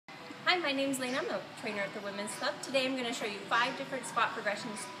Hi, my name is Lena. I'm a trainer at the Women's Club. Today I'm going to show you 5 different squat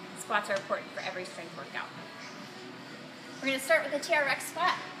progressions. Squats are important for every strength workout. We're going to start with a TRX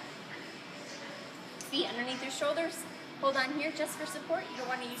squat. Feet underneath your shoulders. Hold on here just for support. You don't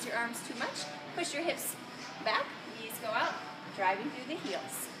want to use your arms too much. Push your hips back, knees go out, driving through the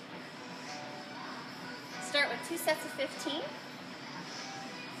heels. Start with 2 sets of 15.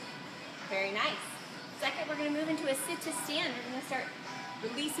 Very nice. Second, we're going to move into a sit to stand. We're going to start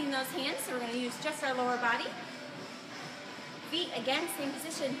releasing those hands, so we're going to use just our lower body. Feet, again, same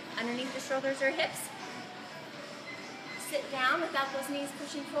position, underneath the shoulders or hips. Sit down without those knees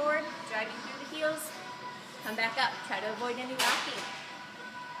pushing forward, driving through the heels. Come back up. Try to avoid any rocking.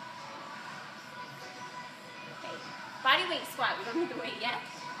 Okay, body weight squat. We don't need the weight yet.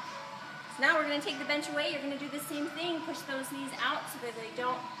 So now we're going to take the bench away. You're going to do the same thing. Push those knees out so that they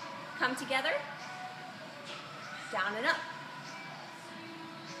don't come together. Down and up.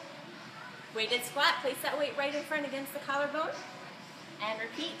 Weighted squat, place that weight right in front against the collarbone. And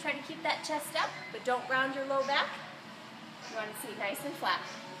repeat, try to keep that chest up, but don't round your low back. You want to see nice and flat.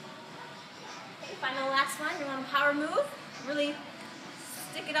 Okay, final last one, you want to power move. Really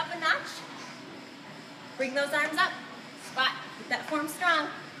stick it up a notch. Bring those arms up. Squat, keep that form strong.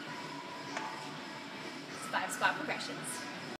 It's 5 squat progressions.